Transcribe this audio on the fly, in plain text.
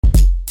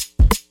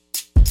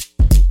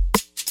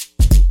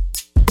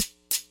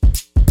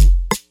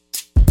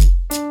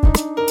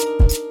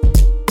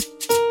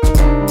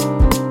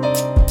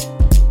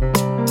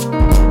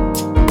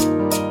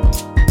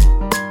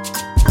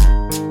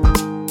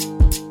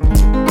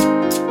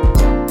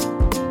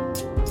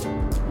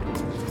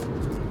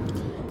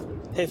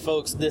Hey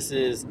folks, this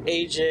is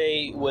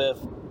AJ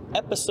with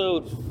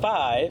episode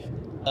 5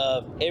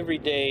 of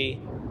Everyday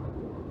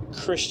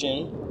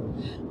Christian.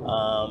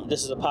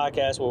 This is a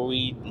podcast where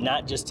we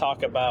not just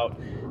talk about,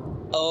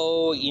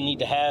 you need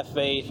to have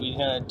faith. We're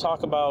going to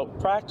talk about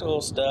practical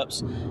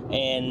steps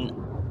and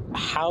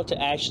how to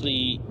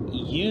actually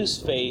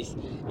use faith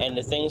and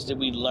the things that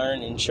we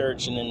learn in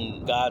church and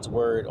in God's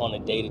Word on a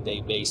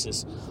day-to-day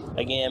basis.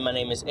 Again, my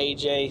name is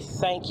AJ.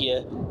 Thank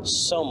you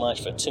so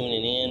much for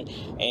tuning in.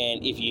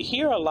 And if you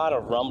hear a lot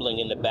of rumbling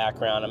in the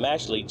background, I'm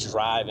actually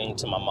driving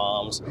to my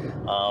mom's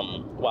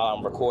while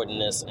I'm recording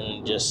this,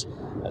 and just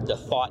the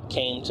thought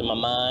came to my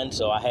mind,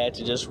 so I had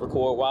to just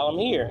record while I'm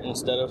here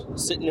instead of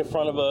sitting in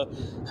front of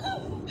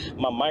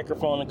my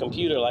microphone and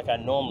computer like I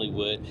normally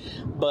would.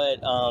 But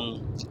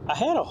I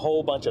had a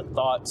whole bunch of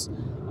thoughts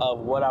of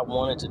what I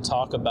wanted to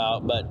talk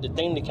about, but the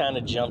thing that kind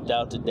of jumped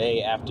out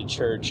today after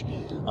church,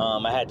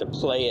 I had to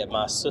play at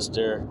my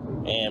sister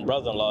and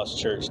brother-in-law's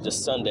church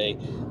this Sunday,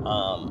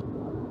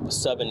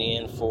 subbing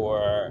in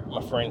for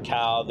my friend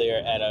Kyle there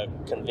at a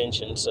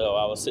convention. So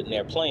I was sitting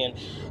there playing,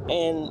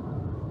 and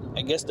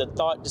I guess the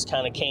thought just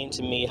kind of came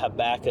to me,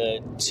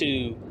 Habakkuk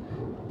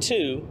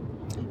 2:2,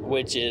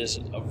 which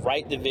is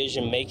write the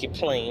vision, make it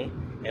plain.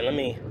 And let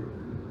me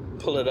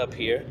pull it up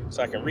here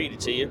so I can read it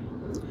to you.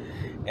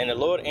 And the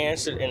Lord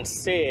answered and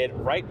said,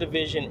 write the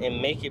vision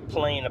and make it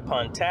plain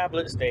upon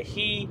tablets, that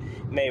he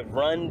may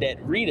run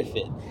that readeth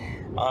it.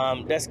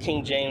 That's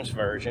King James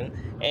Version.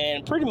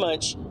 And pretty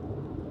much,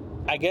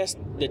 I guess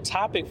the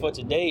topic for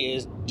today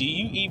is, do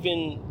you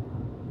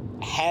even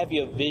have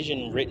your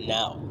vision written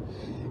out?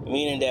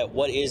 Meaning that,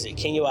 what is it?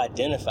 Can you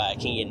identify it?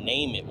 Can you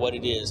name it, what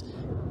it is?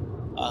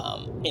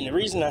 And the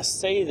reason I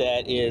say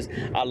that is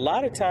a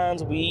lot of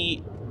times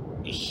we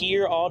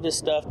hear all this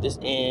stuff that's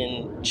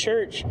in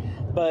church,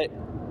 but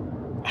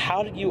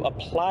how do you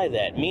apply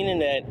that? Meaning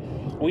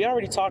that we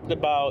already talked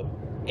about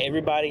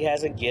everybody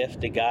has a gift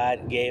that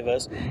God gave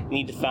us. You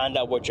need to find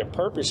out what your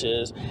purpose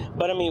is.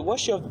 But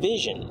what's your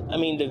vision?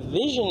 The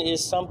vision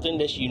is something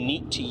that's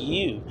unique to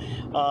you.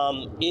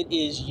 It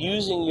is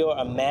using your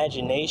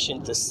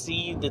imagination to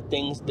see the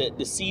things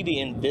to see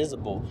the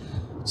invisible,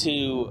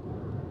 to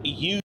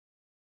use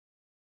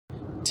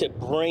to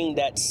bring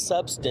that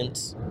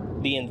substance,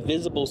 the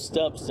invisible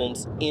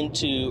substance,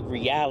 into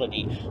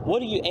reality.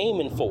 What are you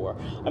aiming for?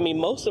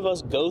 Most of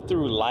us go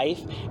through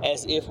life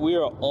as if we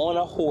are on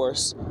a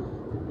horse,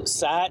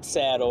 side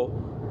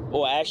saddle,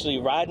 or actually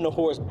riding a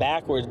horse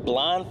backwards,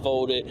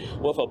 blindfolded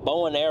with a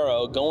bow and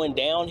arrow going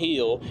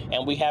downhill,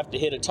 and we have to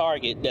hit a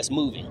target that's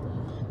moving.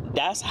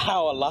 That's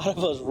how a lot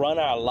of us run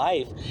our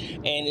life.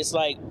 And it's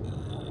like,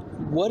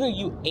 what are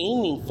you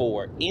aiming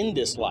for in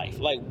this life?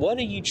 Like, what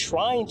are you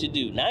trying to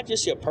do? Not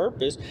just your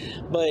purpose,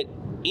 but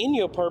in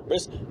your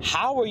purpose,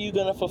 how are you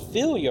going to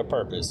fulfill your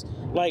purpose?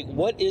 Like,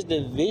 what is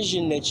the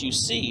vision that you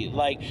see?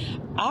 Like,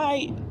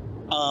 I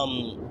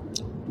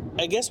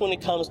guess when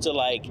it comes to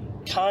like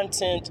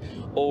content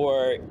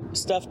or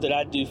stuff that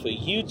I do for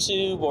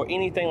YouTube or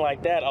anything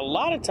like that, a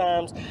lot of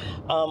times,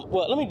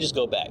 let me just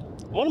go back.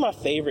 One of my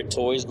favorite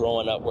toys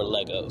growing up were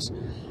Legos.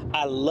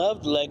 I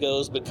loved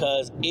Legos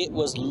because it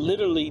was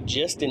literally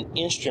just an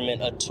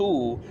instrument, a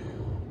tool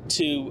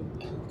to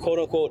quote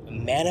unquote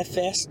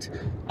manifest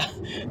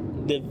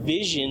the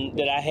vision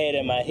that I had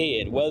in my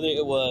head. Whether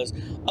it was,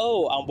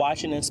 I'm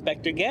watching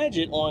Inspector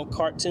Gadget on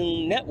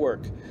Cartoon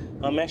Network.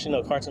 Actually,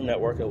 no, Cartoon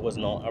Network, it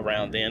wasn't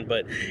around then,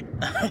 but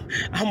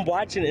I'm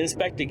watching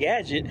Inspector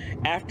Gadget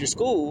after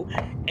school,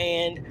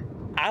 and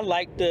I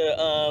liked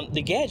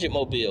the Gadget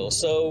Mobile.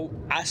 So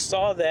I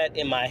saw that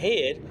in my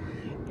head,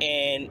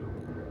 and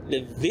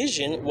the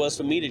vision was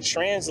for me to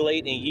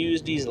translate and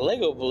use these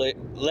Lego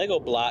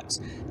blocks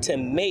to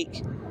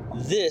make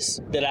this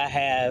that I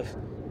have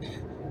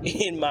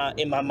in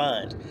my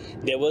mind.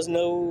 There was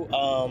no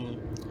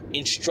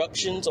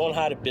instructions on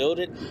how to build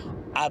it.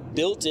 I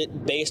built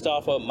it based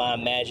off of my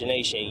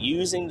imagination,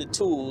 using the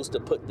tools to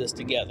put this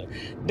together.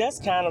 That's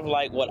kind of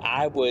like what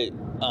I would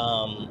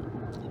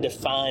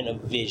define a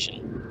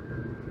vision.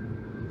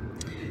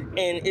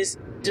 And it's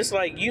just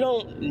like, you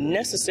don't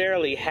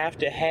necessarily have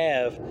to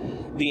have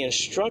the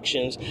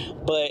instructions,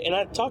 and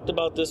I talked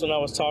about this when I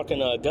was talking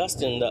to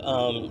Augustine the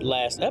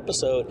last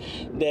episode,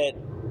 that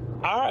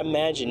our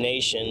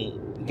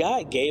imagination,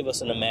 God gave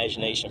us an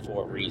imagination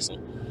for a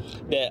reason.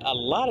 That a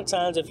lot of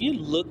times, if you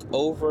look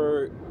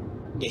over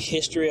the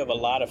history of a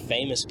lot of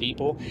famous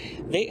people,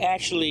 they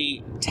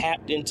actually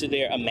tapped into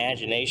their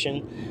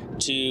imagination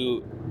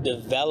to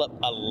develop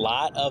a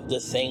lot of the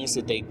things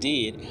that they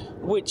did,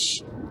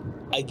 which,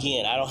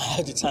 again, I don't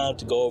have the time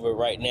to go over it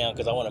right now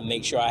because I want to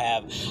make sure I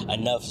have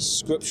enough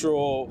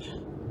scriptural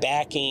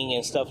backing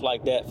and stuff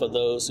like that for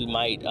those who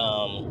might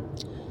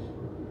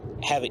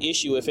have an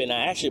issue with it. And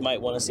I actually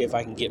might want to see if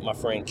I can get my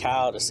friend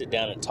Kyle to sit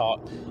down and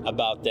talk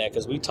about that,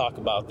 because we talk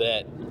about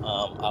that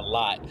a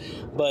lot.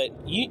 But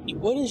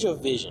what is your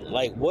vision?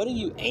 Like, what are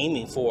you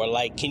aiming for?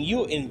 Like, can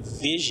you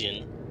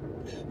envision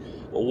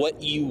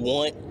what you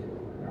want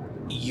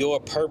your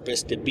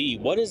purpose to be?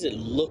 What does it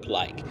look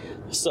like?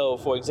 So,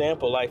 for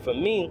example, like for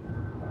me,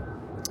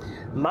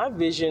 My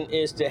vision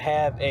is to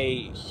have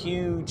a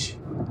huge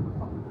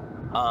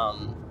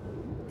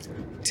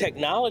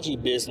technology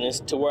business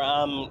to where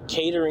I'm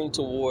catering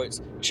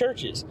towards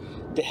churches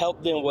to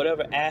help them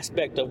whatever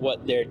aspect of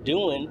what they're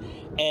doing.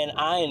 And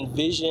I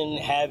envision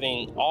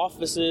having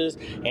offices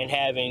and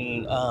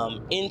having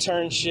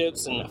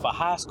internships and for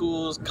high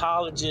schools,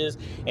 colleges,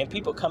 and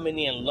people coming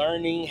in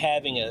learning,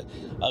 having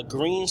a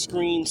green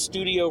screen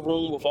studio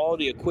room with all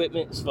the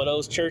equipment for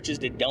those churches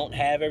that don't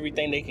have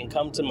everything. They can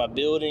come to my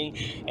building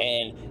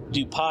and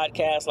do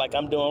podcasts like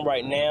I'm doing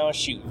right now,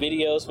 shoot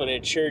videos for their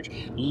church,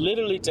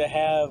 literally to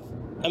have,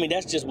 I mean,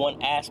 that's just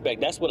one aspect.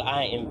 That's what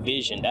I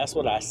envision. That's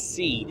what I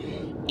see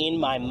in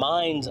my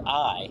mind's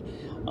eye.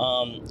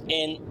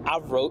 And I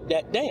wrote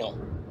that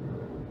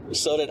down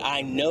so that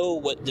I know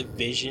what the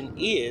vision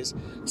is,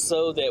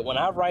 so that when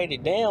I write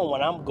it down,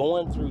 when I'm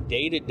going through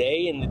day to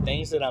day and the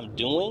things that I'm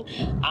doing,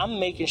 I'm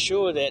making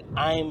sure that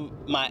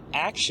my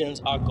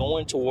actions are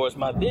going towards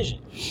my vision.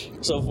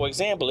 So, for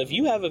example, if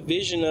you have a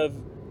vision of,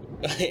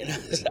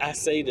 and I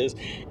say this,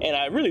 and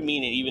I really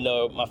mean it, even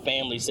though my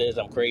family says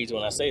I'm crazy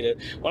when I say this.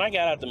 When I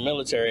got out the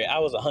military, I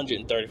was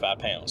 135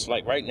 pounds.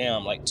 Like right now,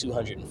 I'm like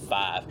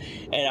 205.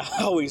 And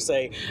I always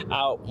say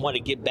I want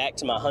to get back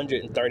to my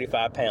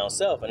 135 pound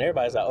self. And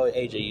everybody's like, "Oh,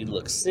 AJ, you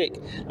look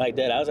sick like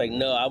that." I was like,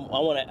 "No, I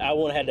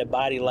want to have that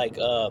body like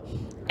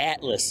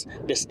Atlas,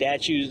 the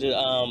statue,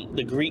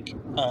 the Greek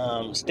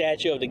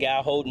statue of the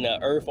guy holding the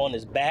earth on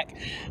his back.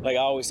 Like I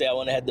always say, I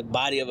want to have the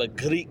body of a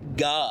Greek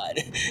god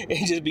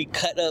and just be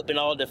cut up and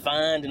all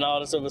defined and all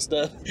this other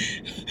stuff."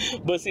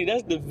 But see,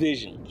 that's the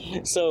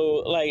vision.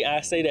 So like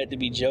I say that to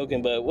be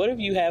joking, but what if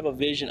you have a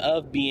vision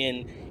of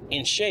being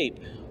in shape?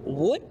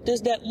 What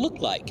does that look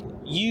like?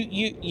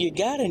 You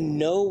gotta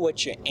know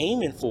what you're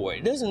aiming for.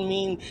 It doesn't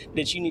mean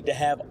that you need to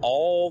have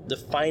all the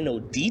final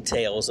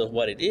details of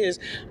what it is,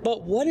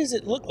 but what does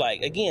it look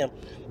like? Again,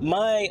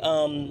 my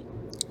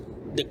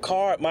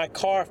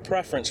car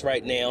preference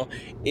right now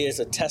is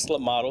a Tesla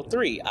Model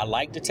 3. I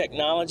like the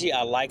technology.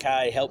 I like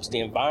how it helps the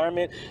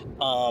environment,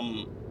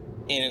 and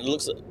it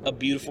looks a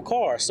beautiful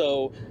car.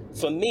 So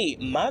for me,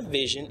 my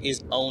vision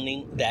is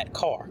owning that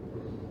car.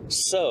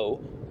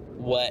 So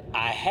what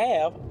I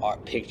have are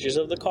pictures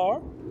of the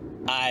car.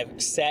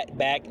 I've sat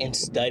back and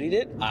studied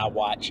it. I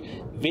watch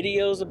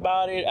videos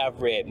about it.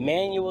 I've read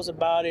manuals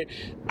about it.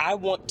 I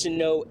want to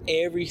know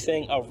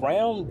everything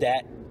around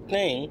that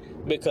thing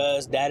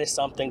because that is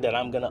something that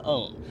I'm going to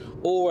own.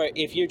 Or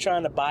if you're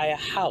trying to buy a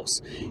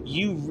house,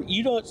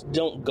 you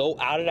don't go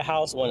out of the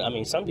house when, I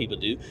mean, some people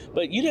do,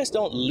 but you just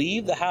don't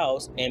leave the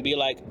house and be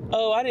like,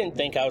 "Oh, I didn't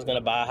think I was going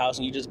to buy a house,"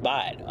 and you just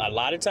buy it. A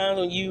lot of times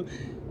when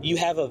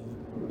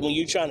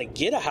you're trying to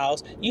get a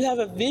house, you have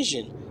a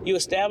vision. You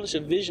establish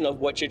a vision of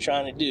what you're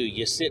trying to do.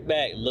 You sit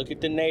back, look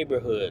at the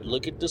neighborhood,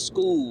 look at the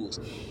schools,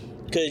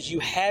 because you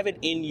have it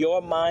in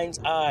your mind's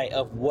eye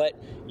of what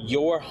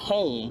your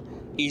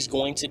home is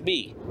going to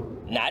be.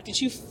 Not that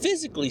you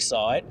physically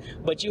saw it,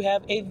 but you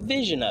have a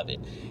vision of it.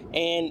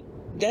 And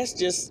that's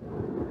just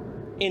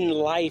in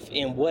life,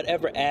 in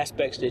whatever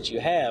aspects that you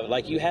have.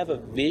 Like you have a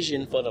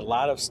vision for a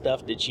lot of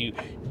stuff that you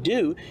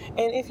do.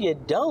 And if you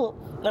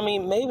don't, I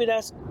mean, maybe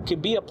that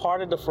could be a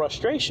part of the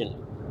frustration.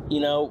 You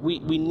know, we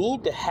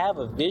need to have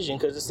a vision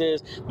because it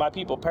says, "My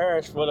people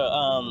perish for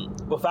the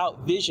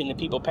without vision, the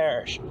people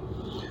perish."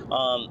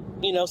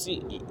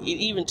 See, it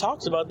even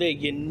talks about that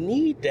you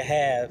need to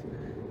have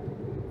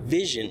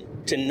vision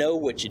to know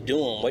what you're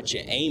doing, what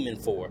you're aiming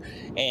for.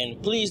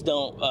 And please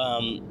don't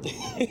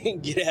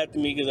get after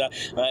me because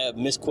I have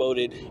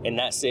misquoted and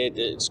not said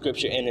the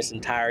scripture in its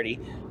entirety.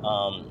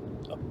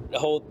 The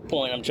whole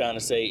point I'm trying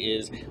to say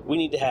is we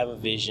need to have a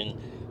vision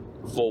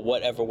for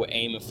whatever we're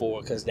aiming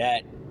for, because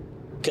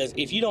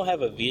if you don't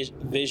have a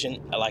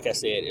vision, like I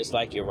said, it's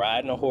like you're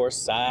riding a horse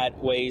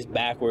sideways,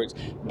 backwards,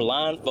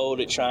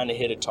 blindfolded, trying to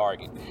hit a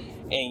target.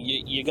 And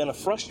you're going to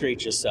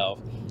frustrate yourself.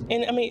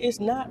 And I mean, it's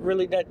not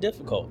really that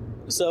difficult.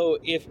 So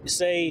if,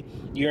 say,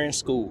 you're in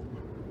school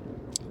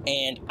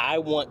and I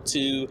want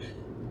to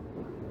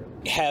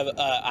have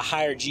a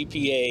higher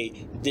GPA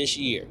this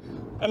year,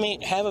 I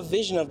mean, have a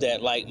vision of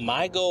that. Like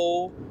my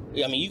goal,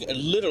 I mean, you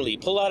can literally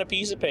pull out a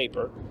piece of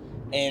paper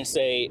and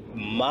say,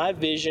 my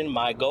vision,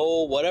 my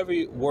goal, whatever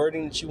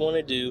wording that you want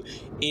to do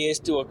is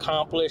to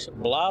accomplish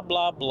blah,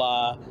 blah,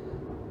 blah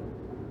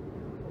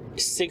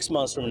 6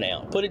 months from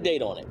now. Put a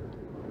date on it.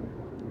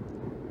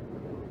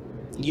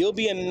 You'll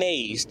be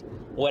amazed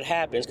what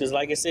happens, because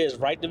like it says,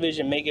 write the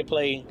vision, make it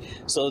plain,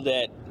 so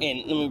that, and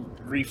let me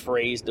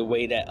rephrase the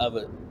way that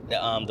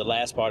the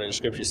last part of the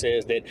scripture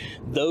says, that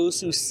those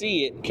who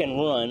see it can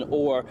run,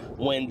 or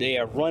when they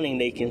are running,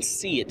 they can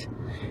see it.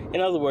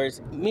 In other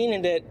words,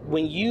 meaning that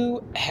when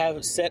you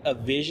have set a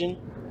vision,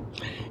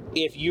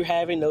 if you're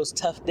having those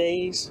tough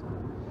days,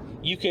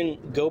 you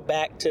can go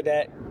back to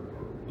that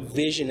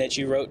vision that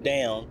you wrote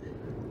down,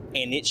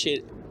 and it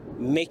should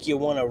make you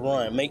want to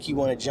run, make you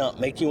want to jump,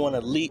 make you want to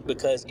leap,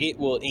 because it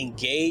will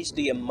engage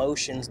the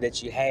emotions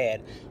that you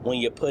had when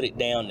you put it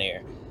down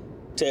there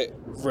to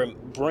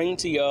bring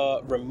to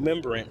your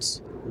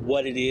remembrance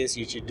what it is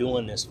that you're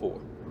doing this for.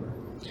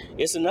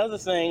 It's another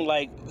thing,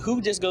 like,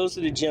 who just goes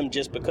to the gym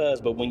just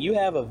because? But when you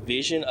have a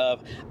vision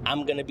of,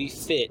 I'm going to be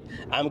fit,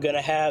 I'm going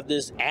to have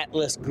this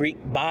Atlas Greek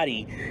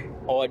body,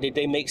 or did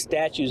they make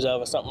statues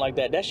of, or something like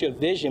that, that's your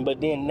vision.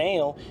 But then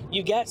now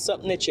you got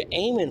something that you're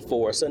aiming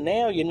for. So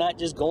now you're not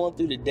just going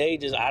through the day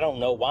just, I don't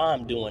know why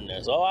I'm doing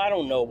this. Oh, I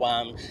don't know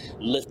why I'm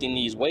lifting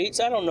these weights.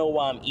 I don't know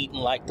why I'm eating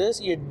like this.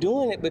 You're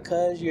doing it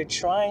because you're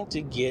trying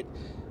to get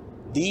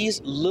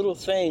these little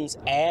things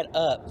add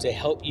up to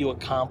help you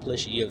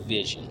accomplish your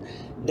vision.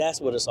 That's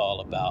what it's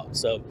all about.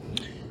 So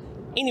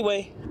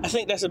anyway, I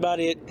think that's about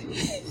it.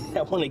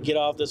 I want to get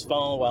off this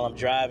phone while I'm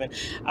driving.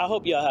 I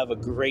hope y'all have a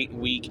great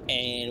week,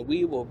 and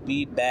we will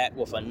be back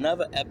with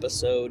another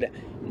episode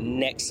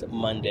next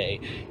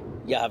Monday.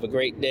 Y'all have a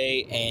great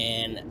day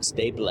and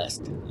stay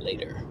blessed.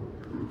 Later.